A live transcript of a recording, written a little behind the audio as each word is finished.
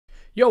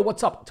Yo,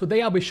 what's up?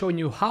 Today I'll be showing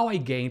you how I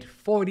gained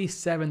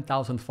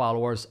 47,000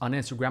 followers on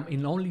Instagram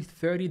in only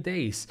 30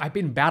 days. I've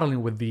been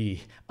battling with the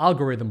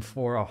algorithm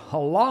for a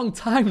long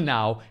time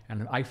now,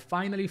 and I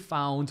finally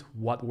found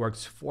what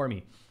works for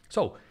me.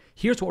 So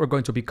here's what we're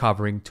going to be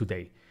covering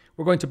today.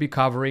 We're going to be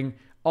covering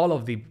all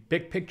of the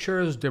big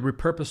pictures, the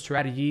repurpose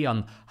strategy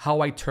on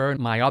how I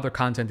turn my other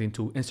content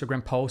into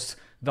Instagram posts,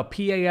 the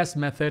PAS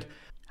method,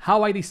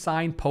 how I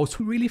design posts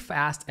really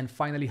fast, and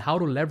finally how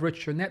to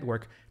leverage your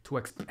network to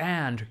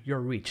expand your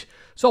reach.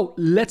 So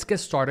let's get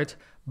started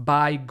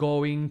by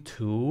going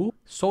to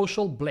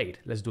Social Blade.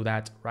 Let's do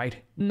that right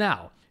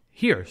now.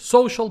 Here,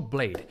 Social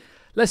Blade.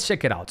 Let's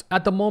check it out.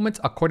 At the moment,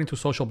 according to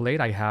Social Blade,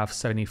 I have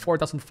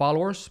 74,000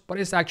 followers, but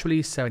it's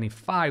actually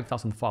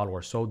 75,000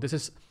 followers. So this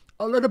is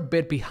a little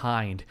bit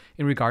behind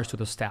in regards to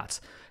the stats.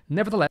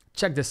 Nevertheless,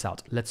 check this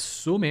out. Let's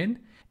zoom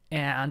in.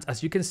 And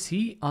as you can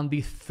see, on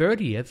the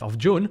 30th of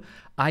June,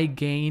 I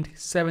gained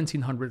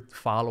 1,700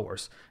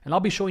 followers. And I'll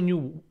be showing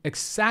you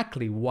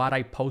exactly what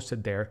I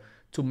posted there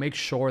to make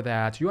sure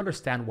that you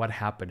understand what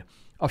happened.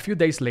 A few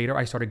days later,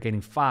 I started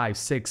gaining 5,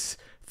 6,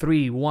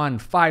 3, 1,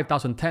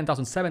 5,000,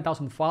 10,000,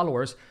 7,000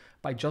 followers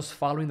by just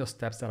following the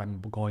steps that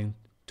I'm going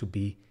to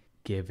be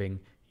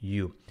giving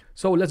you.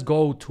 So let's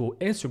go to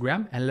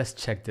Instagram and let's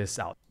check this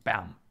out.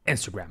 Bam,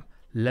 Instagram.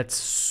 Let's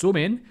zoom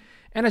in.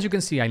 And as you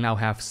can see, I now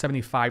have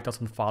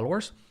 75,000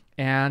 followers,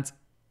 and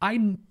I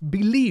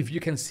believe you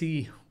can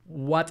see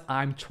what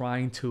I'm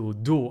trying to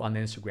do on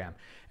Instagram.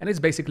 And it's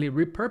basically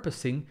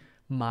repurposing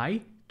my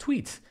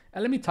tweets.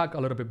 And let me talk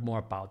a little bit more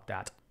about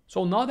that.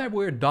 So now that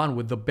we're done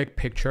with the big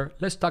picture,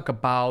 let's talk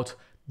about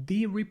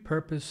the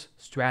repurpose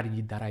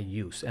strategy that I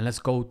use. And let's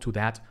go to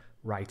that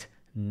right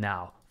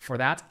now. For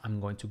that, I'm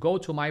going to go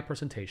to my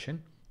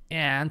presentation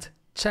and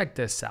check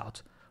this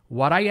out.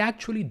 What I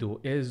actually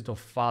do is the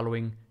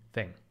following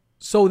thing.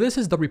 So this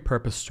is the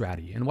repurpose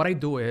strategy. And what I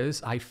do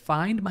is I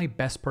find my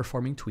best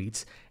performing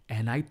tweets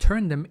and I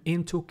turn them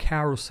into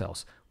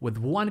carousels with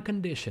one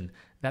condition,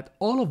 that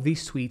all of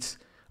these tweets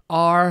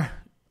are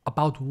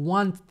about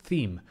one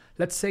theme.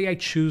 Let's say I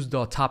choose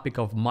the topic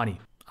of money.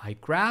 I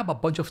grab a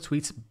bunch of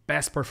tweets,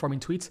 best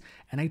performing tweets,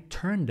 and I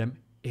turn them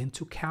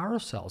into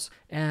carousels.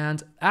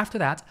 And after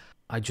that,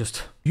 I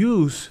just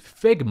use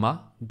Figma,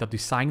 the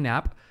design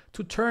app,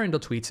 to turn the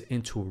tweets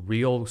into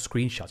real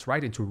screenshots,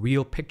 right? Into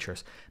real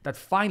pictures that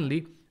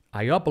finally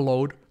I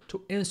upload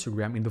to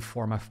Instagram in the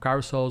form of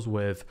carousels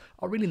with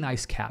a really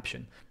nice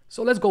caption.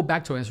 So let's go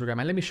back to Instagram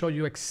and let me show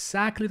you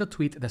exactly the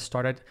tweet that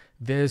started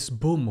this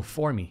boom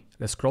for me.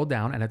 Let's scroll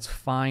down and let's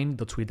find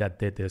the tweet that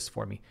did this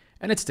for me.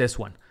 And it's this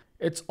one.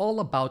 It's all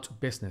about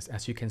business,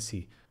 as you can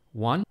see.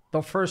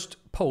 The first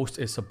post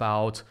is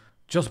about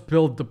just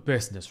build the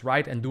business,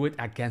 right? And do it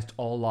against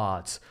all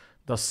odds.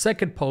 The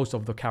second post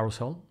of the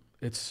carousel,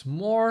 it's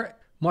more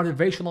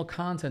motivational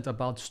content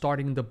about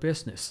starting the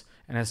business.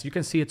 And as you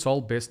can see, it's all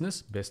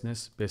business,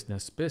 business,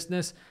 business,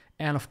 business,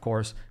 and of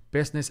course,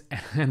 business.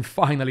 And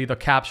finally, the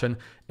caption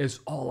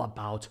is all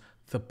about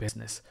the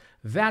business.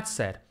 That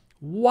said,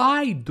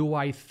 why do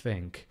I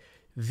think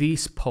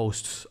these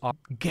posts are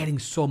getting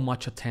so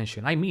much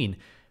attention? I mean,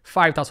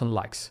 5,000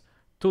 likes,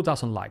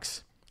 2,000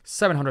 likes,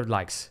 700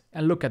 likes,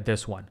 and look at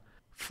this one,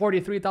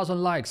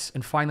 43,000 likes,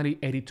 and finally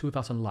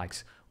 82,000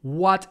 likes.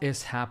 What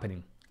is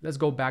happening? Let's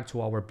go back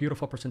to our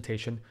beautiful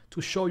presentation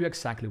to show you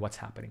exactly what's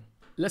happening.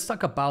 Let's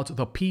talk about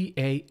the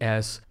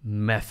PAS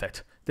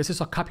method. This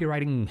is a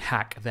copywriting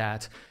hack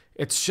that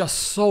it's just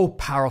so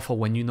powerful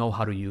when you know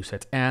how to use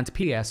it. And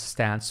PAS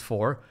stands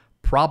for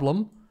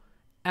problem,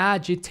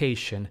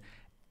 agitation,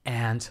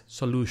 and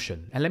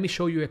solution. And let me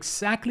show you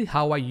exactly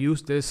how I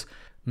use this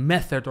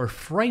method or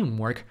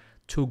framework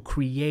to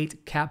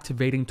create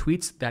captivating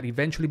tweets that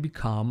eventually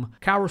become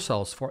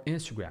carousels for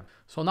Instagram.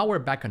 So now we're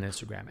back on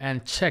Instagram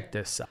and check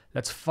this out.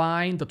 Let's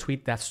find the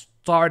tweet that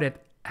started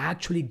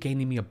actually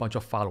gaining me a bunch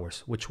of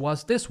followers, which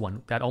was this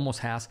one that almost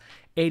has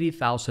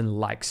 80,000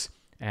 likes.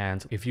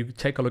 And if you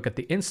take a look at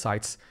the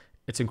insights,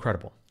 it's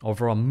incredible.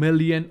 Over 1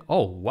 million.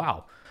 Oh,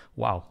 wow.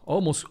 Wow.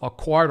 Almost a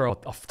quarter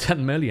of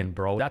 10 million,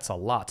 bro. That's a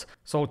lot.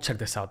 So check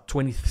this out.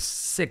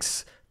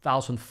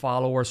 26,000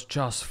 followers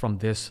just from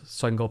this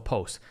single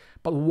post.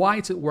 But why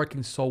is it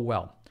working so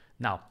well?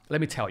 Now, let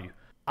me tell you,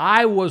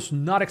 I was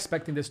not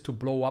expecting this to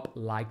blow up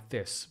like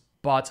this,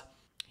 but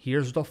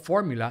here's the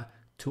formula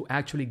to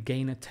actually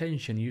gain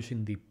attention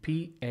using the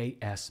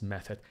PAS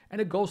method. And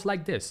it goes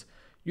like this.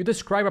 You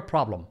describe a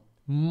problem.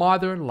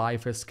 Modern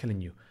life is killing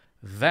you.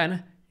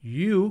 Then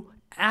you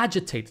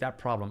agitate that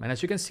problem. And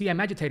as you can see, I'm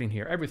agitating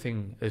here.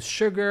 Everything is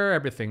sugar,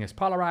 everything is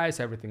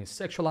polarized, everything is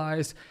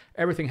sexualized,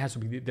 everything has to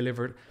be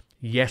delivered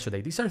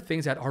yesterday. These are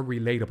things that are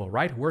relatable,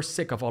 right? We're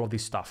sick of all of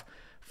this stuff.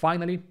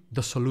 Finally,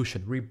 the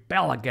solution.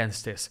 Rebel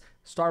against this.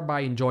 Start by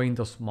enjoying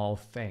the small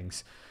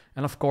things.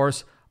 And of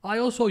course, I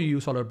also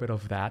use a little bit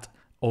of that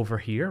over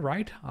here,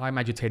 right? I'm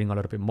agitating a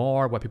little bit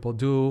more what people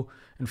do.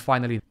 And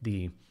finally,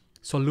 the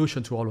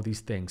solution to all of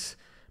these things.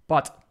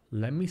 But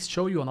let me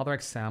show you another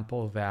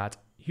example that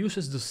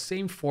uses the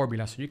same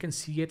formula so you can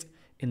see it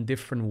in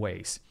different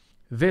ways.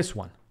 This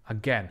one,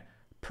 again,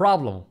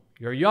 problem.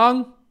 You're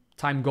young,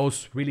 Time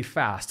goes really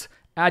fast.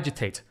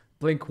 Agitate.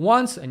 Blink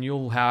once and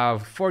you'll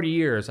have 40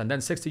 years and then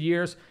 60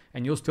 years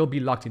and you'll still be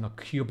locked in a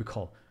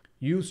cubicle.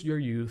 Use your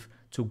youth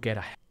to get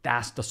ahead.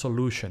 That's the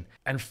solution.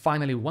 And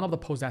finally, one of the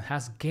posts that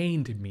has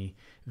gained me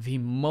the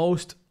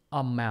most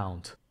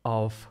amount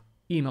of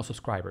email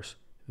subscribers.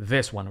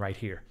 This one right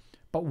here.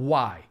 But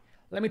why?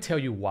 Let me tell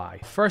you why.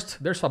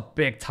 First, there's a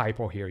big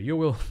typo here. You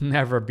will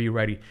never be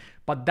ready.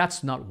 But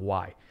that's not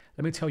why.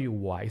 Let me tell you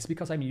why. It's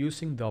because I'm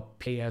using the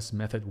pay as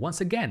method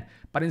once again.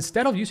 But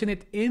instead of using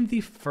it in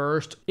the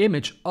first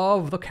image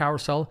of the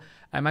carousel,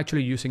 I'm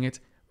actually using it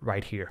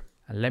right here.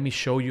 And let me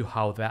show you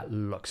how that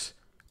looks.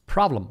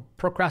 Problem: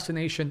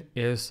 procrastination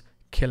is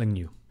killing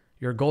you.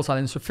 Your goals are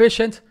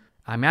insufficient.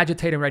 I'm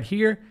agitating right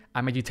here.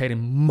 I'm agitating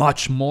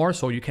much more,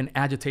 so you can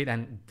agitate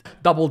and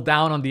double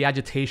down on the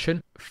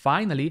agitation.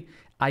 Finally,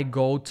 I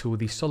go to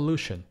the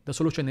solution. The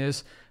solution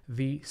is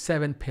the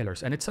 7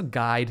 pillars, and it's a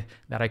guide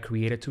that I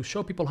created to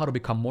show people how to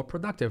become more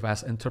productive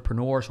as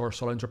entrepreneurs or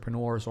solo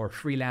entrepreneurs or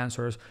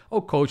freelancers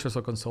or coaches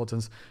or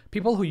consultants,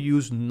 people who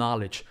use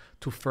knowledge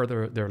to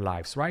further their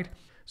lives, right?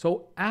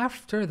 So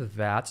after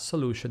that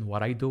solution,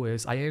 what I do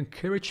is I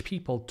encourage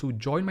people to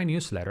join my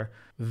newsletter.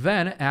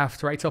 Then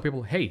after I tell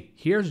people, hey,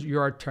 here's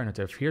your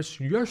alternative, here's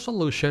your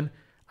solution,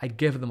 I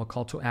give them a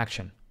call to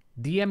action.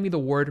 DM me the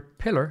word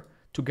pillar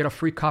to get a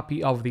free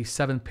copy of the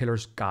 7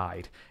 pillars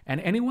guide. And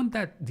anyone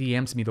that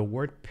DMs me the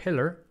word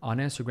pillar on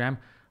Instagram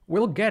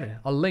will get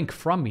a link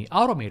from me,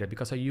 automated,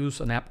 because I use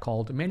an app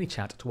called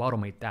ManyChat to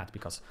automate that.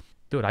 Because,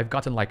 dude, I've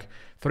gotten like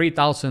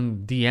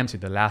 3,000 DMs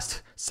in the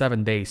last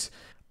 7 days.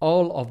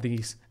 All of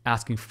these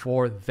asking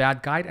for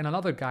that guide and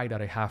another guide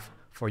that I have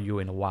for you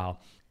in a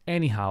while.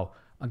 Anyhow,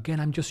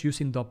 again, I'm just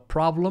using the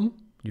problem.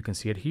 You can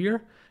see it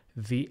here,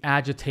 the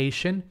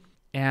agitation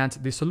and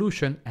the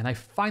solution. And I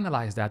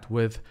finalize that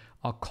with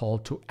a call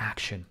to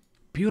action.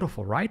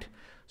 Beautiful, right?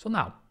 So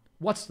now,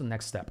 what's the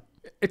next step?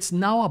 It's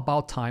now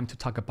about time to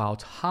talk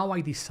about how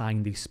I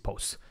design these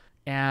posts.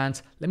 And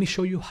let me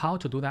show you how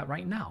to do that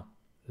right now.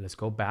 Let's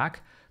go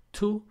back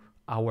to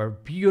our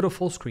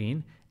beautiful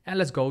screen and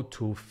let's go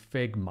to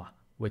Figma,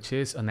 which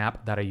is an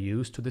app that I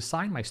use to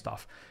design my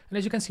stuff. And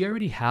as you can see, I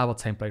already have a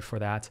template for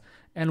that.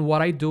 And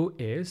what I do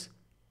is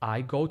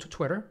I go to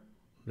Twitter.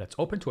 Let's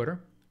open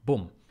Twitter.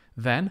 Boom.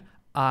 Then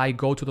I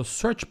go to the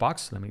search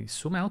box. Let me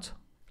zoom out.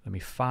 Let me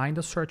find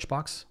the search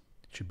box.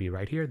 It should be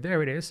right here.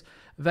 There it is.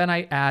 Then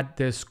I add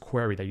this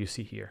query that you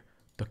see here.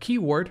 The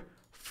keyword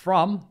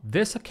from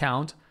this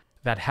account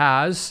that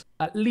has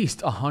at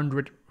least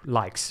 100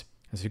 likes.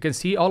 As you can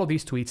see, all of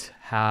these tweets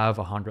have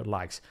 100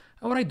 likes.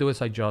 And what I do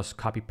is I just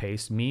copy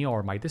paste me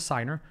or my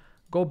designer,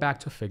 go back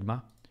to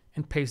Figma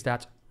and paste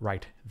that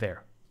right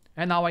there.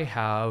 And now I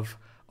have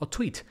a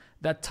tweet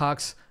that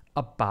talks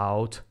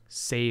about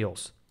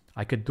sales.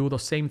 I could do the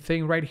same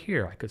thing right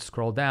here. I could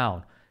scroll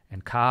down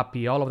and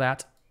copy all of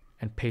that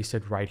and paste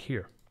it right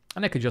here.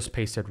 And I could just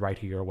paste it right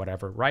here or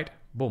whatever, right?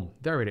 Boom,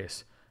 there it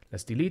is.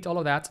 Let's delete all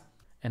of that.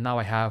 And now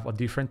I have a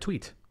different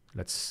tweet.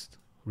 Let's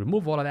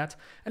remove all of that.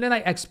 And then I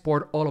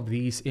export all of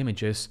these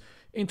images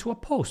into a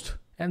post.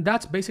 And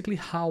that's basically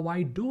how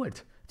I do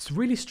it. It's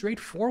really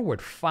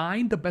straightforward.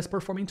 Find the best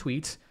performing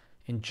tweets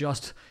and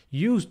just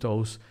use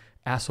those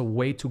as a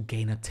way to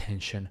gain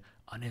attention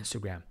on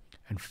Instagram.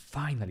 And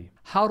finally,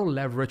 how to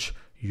leverage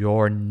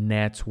your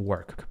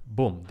network.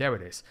 Boom, there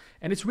it is.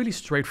 And it's really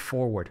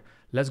straightforward.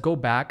 Let's go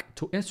back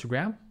to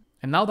Instagram.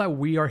 And now that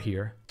we are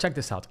here, check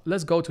this out.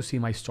 Let's go to see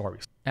my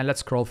stories. And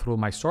let's scroll through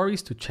my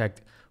stories to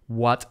check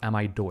what am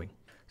I doing.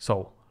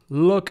 So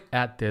look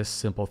at this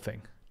simple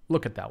thing.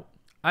 Look at that.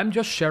 I'm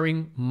just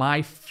sharing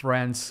my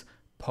friends'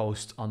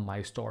 posts on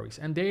my stories.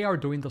 And they are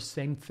doing the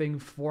same thing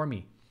for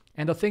me.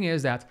 And the thing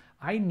is that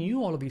I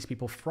knew all of these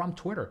people from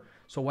Twitter.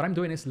 So what I'm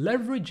doing is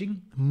leveraging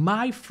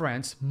my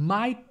friends,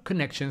 my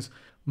connections,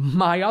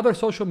 my other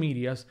social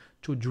medias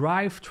to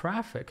drive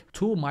traffic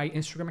to my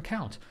Instagram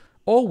account.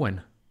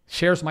 Owen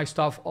shares my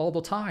stuff all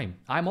the time.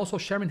 I'm also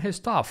sharing his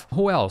stuff.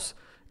 Who else?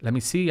 Let me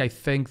see. I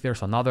think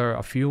there's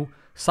a few.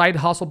 Side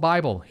Hustle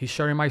Bible. He's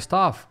sharing my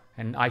stuff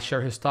and I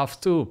share his stuff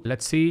too.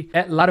 Let's see.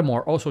 Ed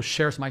Lattimore also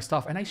shares my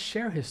stuff and I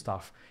share his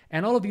stuff.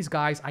 And all of these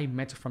guys I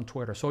met from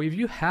Twitter. So if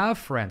you have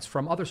friends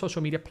from other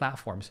social media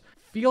platforms,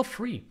 feel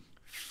free.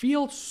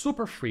 Feel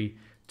super free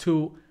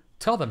to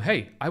tell them,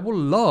 hey, I will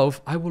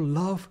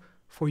love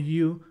for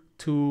you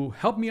to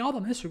help me out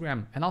on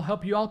Instagram and I'll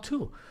help you out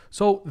too.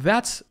 So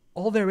that's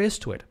all there is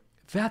to it.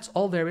 That's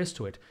all there is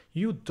to it.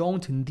 You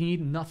don't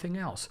need nothing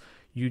else.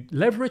 You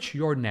leverage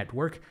your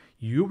network,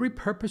 you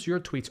repurpose your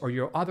tweets or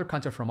your other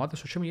content from other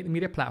social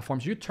media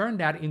platforms, you turn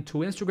that into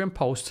Instagram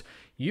posts,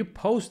 you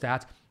post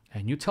that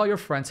and you tell your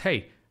friends,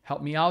 hey,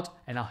 help me out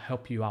and I'll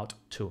help you out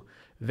too.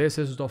 This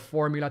is the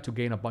formula to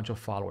gain a bunch of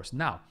followers.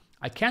 Now,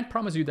 I can't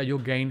promise you that you'll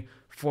gain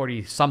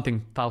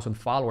 40-something thousand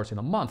followers in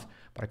a month,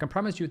 but I can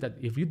promise you that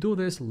if you do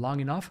this long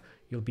enough,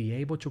 you'll be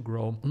able to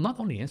grow not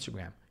only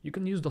Instagram. You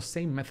can use the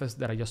same methods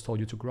that I just told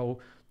you to grow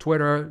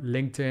Twitter,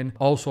 LinkedIn,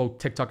 also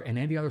TikTok, and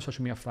any other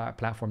social media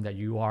platform that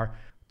you are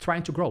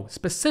trying to grow,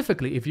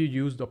 specifically if you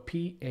use the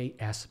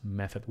PAS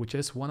method, which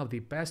is one of the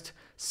best,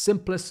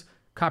 simplest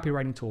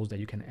copywriting tools that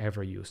you can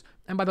ever use.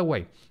 And by the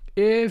way,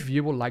 if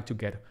you would like to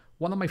get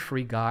one of my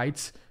free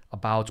guides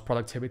about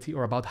productivity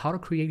or about how to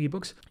create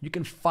ebooks, you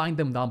can find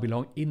them down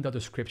below in the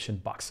description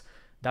box.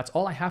 That's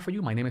all I have for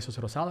you. My name is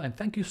Jose Rosado, and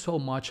thank you so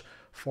much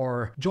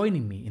for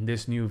joining me in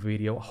this new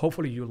video.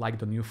 Hopefully you like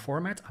the new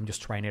format. I'm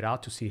just trying it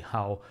out to see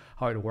how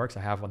it works. I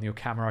have a new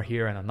camera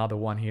here and another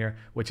one here,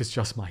 which is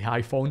just my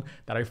iPhone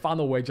that I found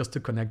a way just to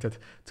connect it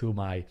to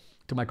my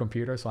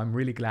computer. So I'm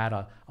really glad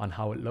on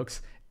how it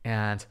looks.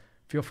 And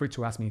feel free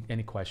to ask me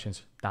any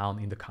questions down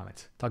in the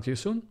comments. Talk to you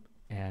soon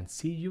and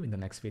see you in the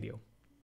next video.